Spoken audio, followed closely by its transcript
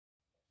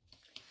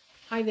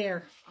Hi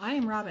there, I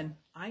am Robin.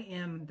 I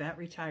am that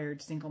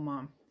retired single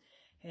mom.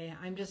 Hey,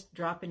 I'm just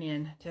dropping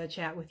in to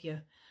chat with you.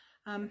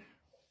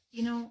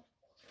 You know,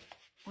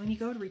 when you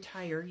go to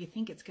retire, you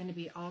think it's going to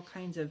be all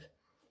kinds of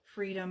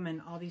freedom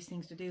and all these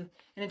things to do.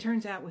 And it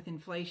turns out with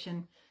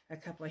inflation, a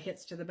couple of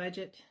hits to the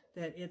budget,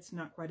 that it's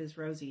not quite as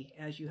rosy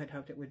as you had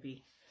hoped it would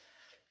be.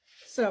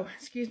 So,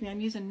 excuse me,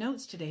 I'm using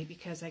notes today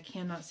because I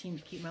cannot seem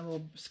to keep my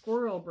little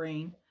squirrel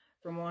brain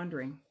from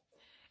wandering.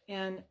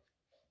 And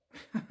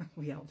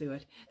we all do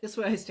it. This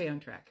way I stay on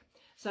track.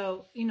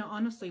 So,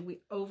 honestly, we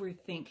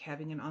overthink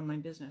having an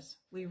online business.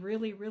 We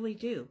really, really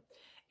do.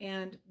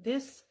 And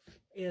this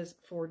is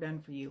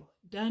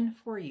done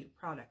for you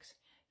products.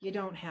 You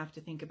don't have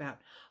to think about,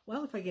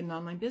 well, if I get an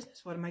online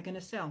business, what am I going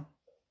to sell?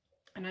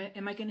 And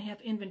am I going to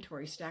have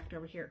inventory stacked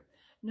over here?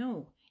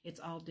 No, it's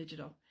all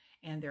digital.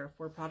 And there are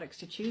 4 products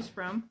to choose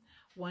from,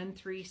 $1,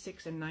 $3,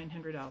 $6, and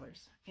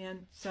 $900. And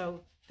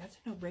so that's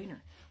a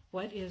no-brainer.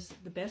 What is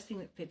the best thing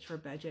that fits your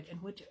budget,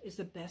 and which is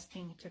the best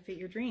thing to fit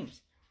your dreams?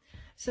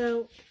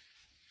 So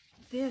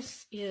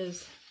this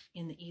is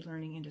in the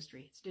e-learning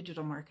industry. It's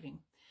digital marketing.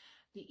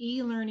 The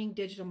e-learning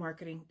digital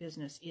marketing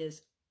business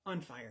is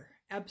on fire,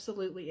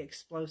 absolutely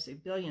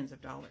explosive, billions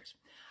of dollars.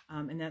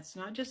 And that's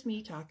not just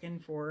me talking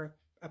for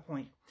a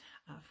point.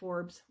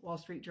 Forbes, Wall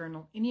Street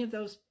Journal, any of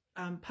those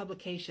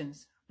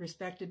publications,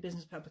 respected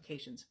business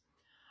publications,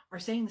 are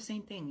saying the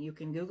same thing. You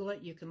can Google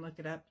it, you can look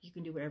it up, you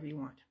can do whatever you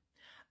want.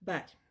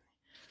 But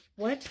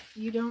what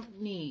you don't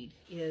need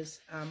is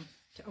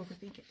to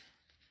overthink it.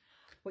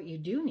 What you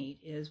do need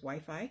is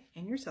Wi-Fi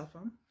and your cell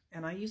phone.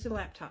 And I use a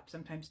laptop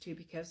sometimes too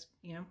because,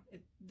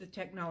 the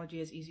technology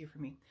is easier for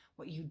me.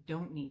 What you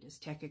don't need is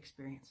tech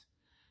experience.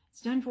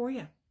 It's done for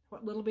you.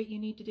 What little bit you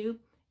need to do,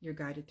 you're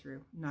guided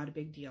through. Not a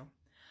big deal.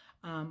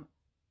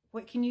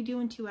 What can you do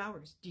in 2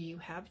 hours? Do you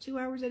have 2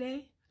 hours a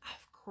day?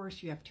 Of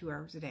course you have 2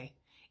 hours a day.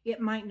 It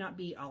might not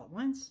be all at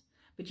once,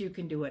 but you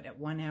can do it at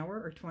 1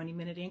 hour or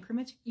 20-minute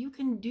increments. You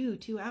can do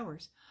 2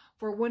 hours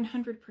for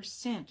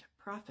 100%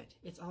 profit.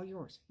 It's all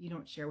yours. You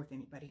don't share with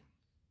anybody.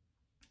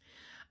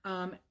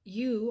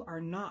 You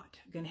are not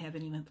going to have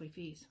any monthly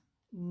fees.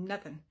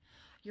 Nothing.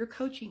 Your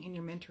coaching and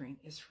your mentoring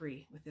is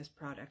free with this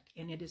product,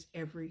 and it is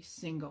every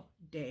single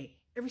day.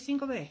 Every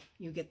single day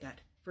you get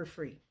that for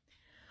free.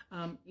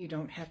 You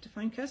don't have to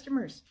find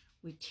customers.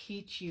 We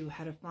teach you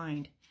how to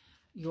find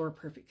your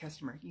perfect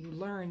customer. You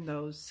learn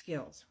those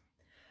skills.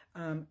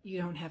 You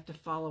don't have to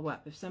follow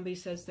up. If somebody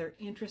says they're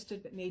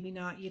interested but maybe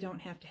not, you don't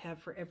have to have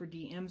forever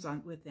DMs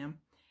on with them,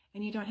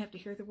 and you don't have to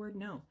hear the word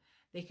no.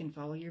 They can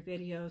follow your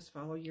videos,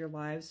 follow your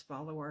lives,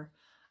 follow our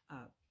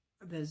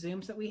the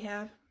Zooms that we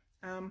have.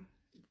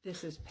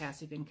 This is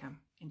passive income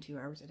in 2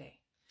 hours a day.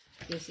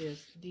 This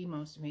is the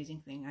most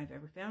amazing thing I've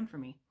ever found for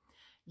me.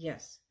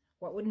 Yes,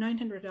 what would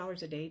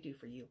 $900 a day do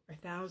for you?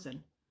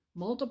 1,000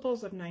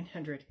 multiples of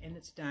 900, and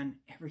it's done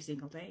every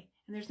single day.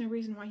 And there's no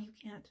reason why you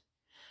can't.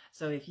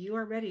 So if you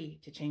are ready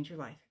to change your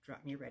life,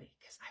 drop me ready,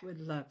 because I would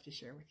love to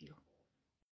share with you.